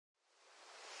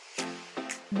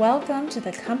Welcome to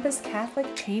the Compass Catholic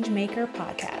Changemaker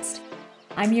podcast.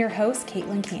 I'm your host,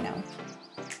 Caitlin Cano.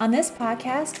 On this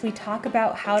podcast, we talk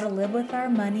about how to live with our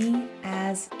money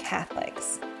as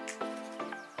Catholics.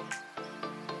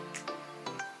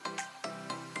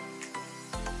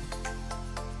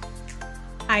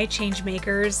 Hi,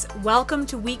 Changemakers. Welcome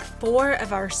to week 4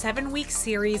 of our 7-week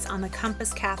series on the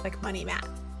Compass Catholic Money Map.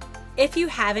 If you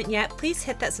haven't yet, please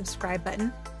hit that subscribe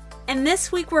button. And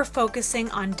this week we're focusing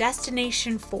on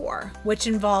Destination 4, which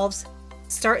involves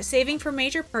start saving for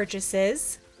major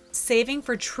purchases, saving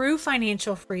for true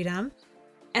financial freedom,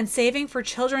 and saving for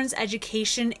children's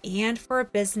education and for a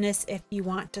business if you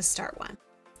want to start one.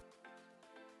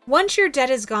 Once your debt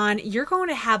is gone, you're going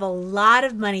to have a lot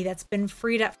of money that's been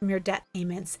freed up from your debt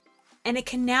payments, and it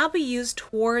can now be used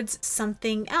towards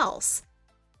something else.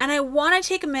 And I want to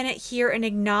take a minute here and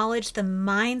acknowledge the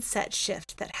mindset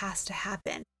shift that has to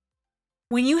happen.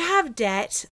 When you have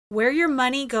debt, where your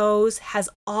money goes has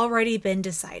already been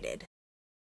decided.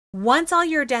 Once all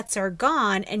your debts are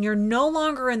gone and you're no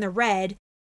longer in the red,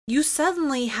 you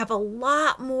suddenly have a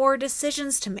lot more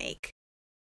decisions to make.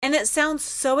 And it sounds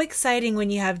so exciting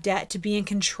when you have debt to be in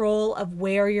control of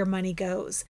where your money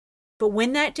goes. But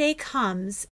when that day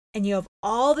comes and you have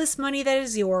all this money that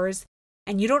is yours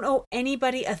and you don't owe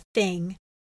anybody a thing,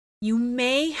 you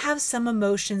may have some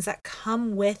emotions that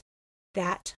come with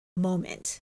that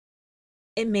moment.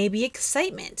 It may be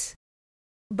excitement,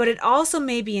 but it also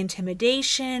may be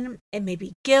intimidation, it may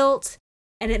be guilt,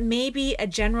 and it may be a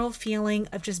general feeling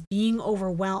of just being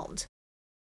overwhelmed.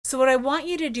 So what I want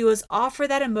you to do is offer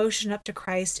that emotion up to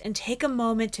Christ and take a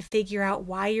moment to figure out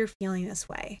why you're feeling this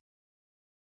way.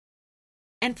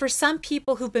 And for some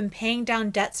people who've been paying down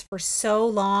debts for so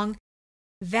long,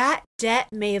 that debt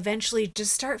may eventually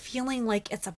just start feeling like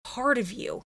it's a part of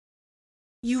you.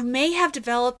 You may have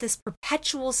developed this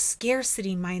perpetual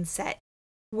scarcity mindset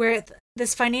where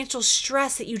this financial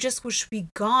stress that you just wish would be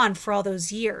gone for all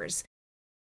those years.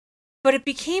 But it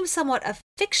became somewhat a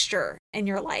fixture in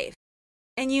your life,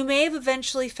 and you may have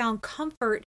eventually found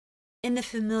comfort in the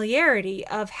familiarity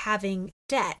of having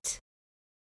debt.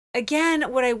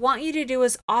 Again, what I want you to do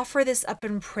is offer this up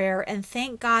in prayer and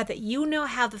thank God that you now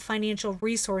have the financial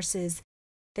resources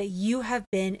that you have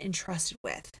been entrusted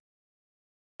with.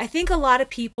 I think a lot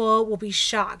of people will be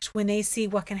shocked when they see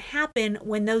what can happen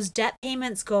when those debt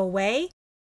payments go away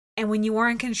and when you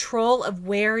are in control of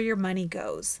where your money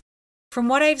goes. From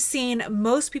what I've seen,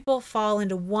 most people fall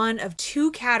into one of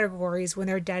two categories when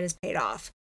their debt is paid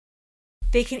off.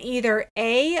 They can either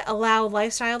A, allow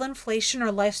lifestyle inflation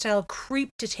or lifestyle creep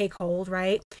to take hold,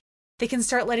 right? They can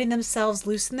start letting themselves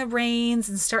loosen the reins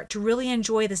and start to really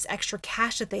enjoy this extra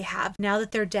cash that they have now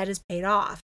that their debt is paid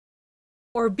off.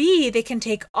 Or B, they can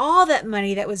take all that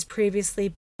money that was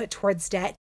previously put towards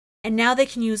debt, and now they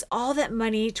can use all that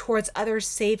money towards other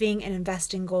saving and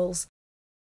investing goals.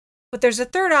 But there's a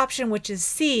third option, which is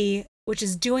C, which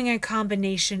is doing a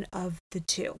combination of the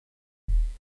two.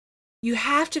 You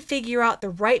have to figure out the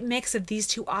right mix of these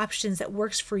two options that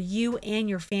works for you and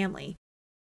your family.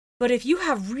 But if you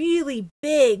have really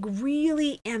big,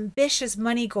 really ambitious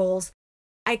money goals,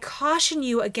 I caution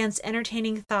you against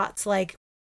entertaining thoughts like,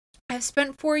 I've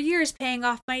spent 4 years paying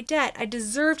off my debt. I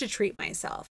deserve to treat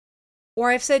myself.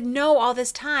 Or I've said no all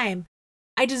this time.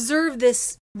 I deserve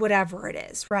this, whatever it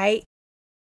is, right?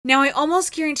 Now, I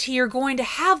almost guarantee you're going to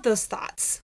have those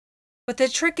thoughts. But the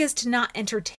trick is to not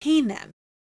entertain them.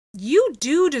 You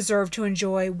do deserve to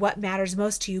enjoy what matters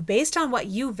most to you based on what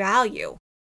you value.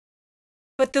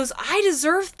 But those I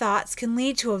deserve thoughts can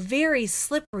lead to a very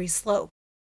slippery slope.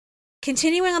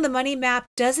 Continuing on the money map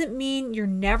doesn't mean you're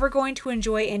never going to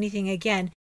enjoy anything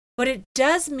again, but it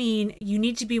does mean you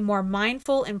need to be more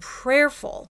mindful and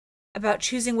prayerful about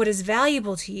choosing what is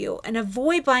valuable to you and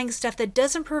avoid buying stuff that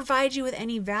doesn't provide you with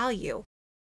any value,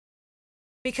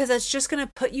 because that's just going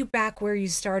to put you back where you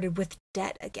started with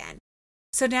debt again.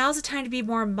 So now's the time to be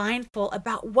more mindful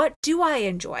about what do I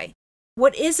enjoy,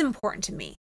 what is important to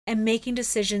me, and making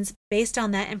decisions based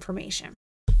on that information.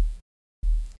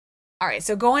 All right,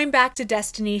 so going back to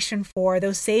Destination 4,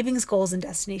 those savings goals in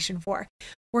Destination 4,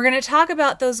 we're going to talk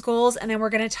about those goals, and then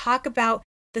we're going to talk about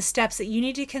the steps that you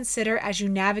need to consider as you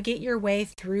navigate your way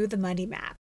through the money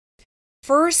map.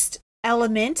 First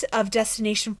element of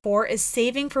Destination 4 is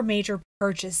saving for major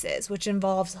purchases, which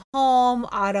involves home,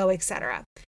 auto, etc.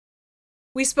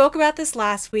 We spoke about this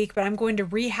last week, but I'm going to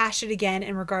rehash it again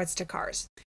in regards to cars.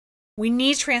 We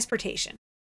need transportation.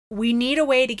 We need a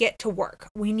way to get to work.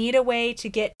 We need a way to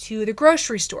get to the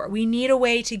grocery store. We need a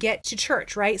way to get to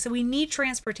church, right? So we need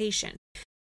transportation.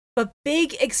 But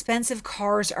big, expensive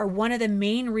cars are one of the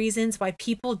main reasons why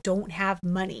people don't have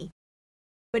money.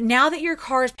 But now that your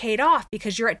car is paid off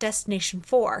because you're at Destination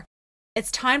 4,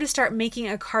 it's time to start making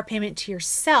a car payment to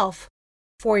yourself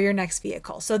for your next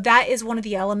vehicle. So that is one of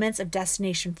the elements of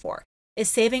Destination 4, is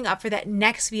saving up for that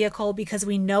next vehicle because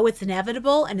we know it's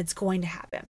inevitable and it's going to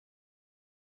happen.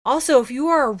 Also, if you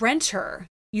are a renter,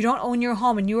 you don't own your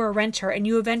home and you are a renter and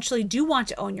you eventually do want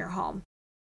to own your home,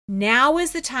 now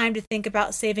is the time to think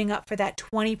about saving up for that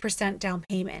 20% down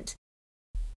payment.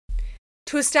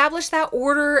 To establish that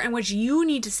order in which you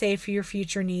need to save for your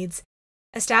future needs,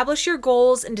 establish your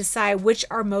goals and decide which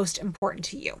are most important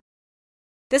to you.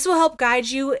 This will help guide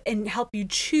you and help you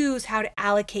choose how to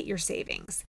allocate your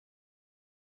savings.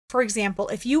 For example,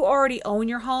 if you already own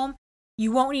your home,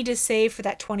 you won't need to save for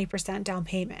that 20% down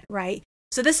payment, right?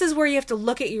 So this is where you have to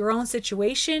look at your own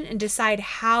situation and decide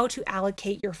how to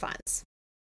allocate your funds.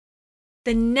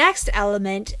 The next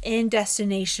element in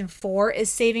Destination 4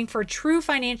 is saving for true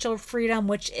financial freedom,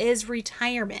 which is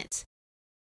retirement.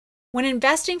 When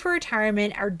investing for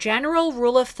retirement, our general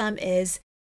rule of thumb is,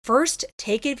 first,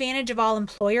 take advantage of all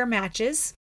employer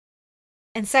matches.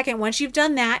 And second, once you've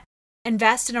done that,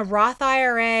 invest in a Roth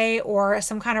IRA or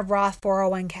some kind of Roth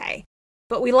 401k.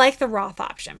 But we like the Roth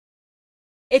option.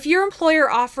 If your employer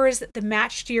offers the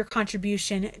match to your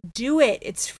contribution, do it.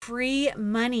 It's free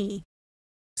money.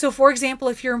 So for example,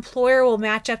 if your employer will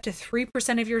match up to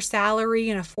 3% of your salary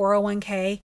in a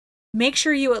 401k, make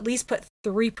sure you at least put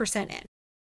 3% in.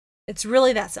 It's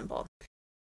really that simple.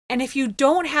 And if you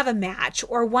don't have a match,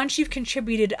 or once you've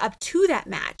contributed up to that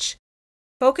match,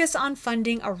 focus on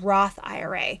funding a Roth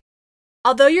IRA.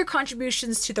 Although your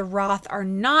contributions to the Roth are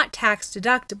not tax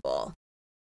deductible,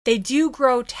 they do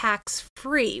grow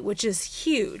tax-free, which is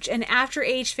huge. And after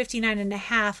age 59 and a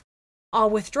half, all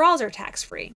withdrawals are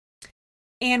tax-free.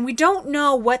 And we don't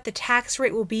know what the tax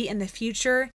rate will be in the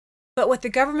future, but with the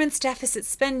government's deficit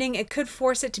spending, it could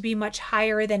force it to be much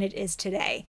higher than it is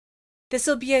today. This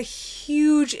will be a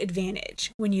huge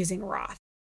advantage when using Roth.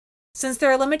 Since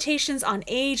there are limitations on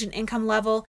age and income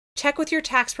level, check with your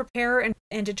tax preparer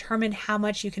and determine how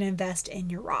much you can invest in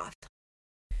your Roth.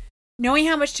 Knowing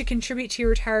how much to contribute to your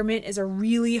retirement is a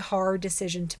really hard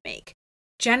decision to make.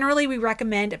 Generally, we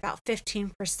recommend about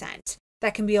 15%.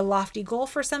 That can be a lofty goal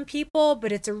for some people,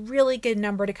 but it's a really good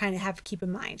number to kind of have to keep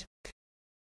in mind.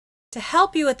 To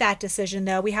help you with that decision,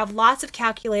 though, we have lots of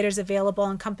calculators available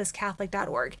on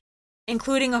compasscatholic.org,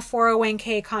 including a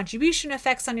 401k contribution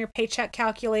effects on your paycheck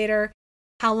calculator,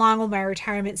 how long will my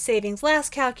retirement savings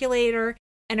last calculator,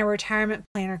 and a retirement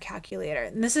planner calculator.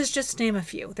 And this is just to name a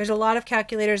few. There's a lot of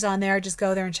calculators on there. Just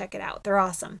go there and check it out. They're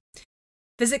awesome.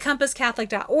 Visit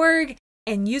compasscatholic.org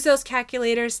and use those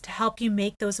calculators to help you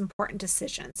make those important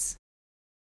decisions.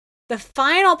 The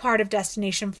final part of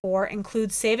Destination 4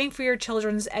 includes saving for your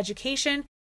children's education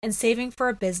and saving for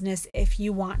a business if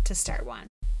you want to start one.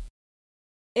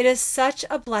 It is such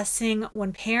a blessing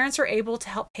when parents are able to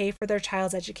help pay for their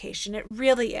child's education. It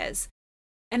really is.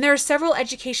 And there are several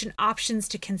education options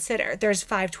to consider. There's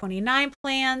 529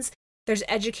 plans, there's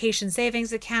education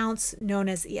savings accounts known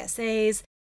as ESAs,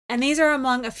 and these are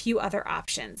among a few other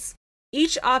options.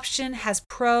 Each option has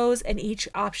pros and each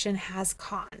option has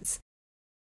cons.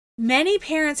 Many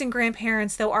parents and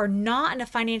grandparents, though, are not in a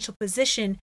financial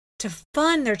position to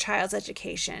fund their child's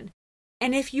education.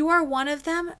 And if you are one of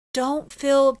them, don't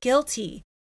feel guilty.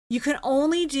 You can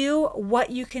only do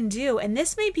what you can do, and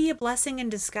this may be a blessing in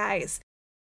disguise.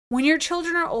 When your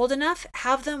children are old enough,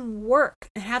 have them work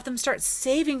and have them start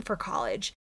saving for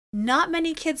college. Not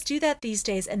many kids do that these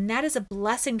days, and that is a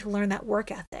blessing to learn that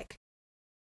work ethic.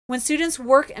 When students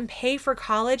work and pay for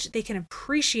college, they can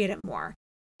appreciate it more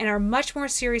and are much more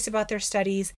serious about their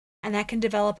studies, and that can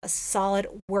develop a solid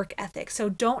work ethic. So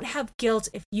don't have guilt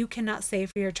if you cannot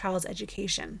save for your child's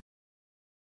education.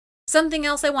 Something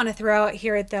else I want to throw out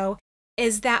here, though,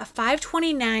 is that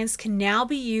 529s can now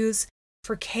be used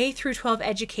for K through 12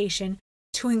 education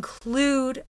to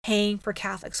include paying for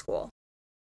Catholic school.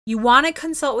 You want to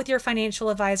consult with your financial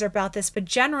advisor about this, but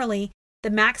generally, the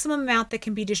maximum amount that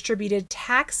can be distributed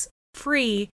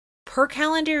tax-free per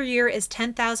calendar year is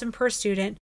 $10,000 per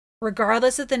student,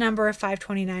 regardless of the number of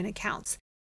 529 accounts.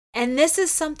 And this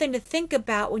is something to think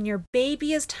about when your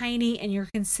baby is tiny and you're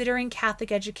considering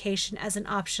Catholic education as an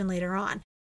option later on.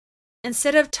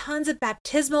 Instead of tons of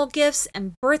baptismal gifts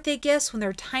and birthday gifts when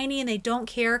they're tiny and they don't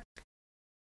care.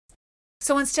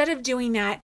 So instead of doing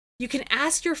that, you can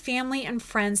ask your family and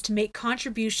friends to make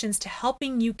contributions to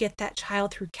helping you get that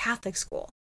child through Catholic school.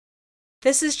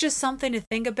 This is just something to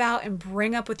think about and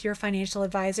bring up with your financial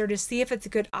advisor to see if it's a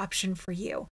good option for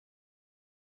you.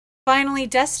 Finally,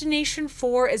 Destination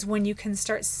 4 is when you can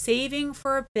start saving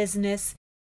for a business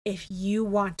if you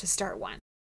want to start one.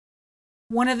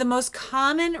 One of the most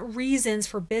common reasons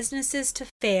for businesses to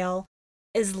fail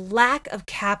is lack of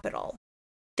capital.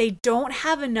 They don't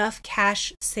have enough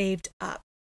cash saved up.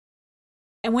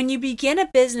 And when you begin a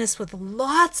business with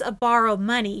lots of borrowed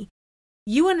money,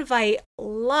 you invite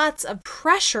lots of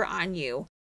pressure on you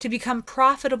to become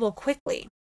profitable quickly.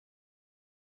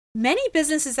 Many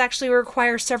businesses actually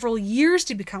require several years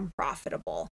to become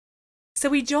profitable. So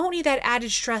we don't need that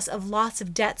added stress of lots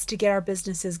of debts to get our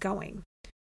businesses going.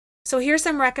 So here's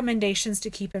some recommendations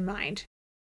to keep in mind.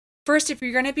 First, if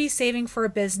you're going to be saving for a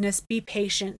business, be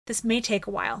patient. This may take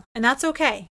a while, and that's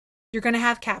okay. You're going to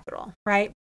have capital,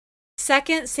 right?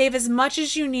 Second, save as much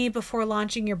as you need before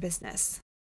launching your business.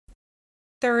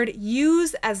 Third,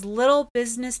 use as little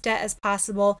business debt as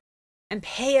possible and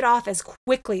pay it off as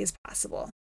quickly as possible.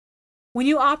 When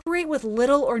you operate with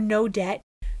little or no debt,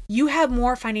 you have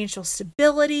more financial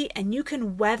stability and you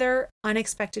can weather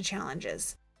unexpected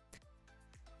challenges.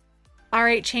 All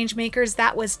right, Changemakers,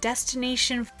 that was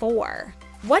Destination 4.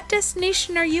 What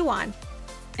destination are you on?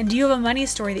 And do you have a money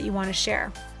story that you want to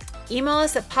share? Email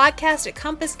us at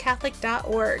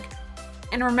podcast@compasscatholic.org.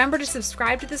 And remember to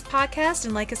subscribe to this podcast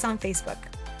and like us on Facebook.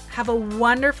 Have a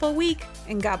wonderful week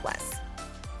and God bless.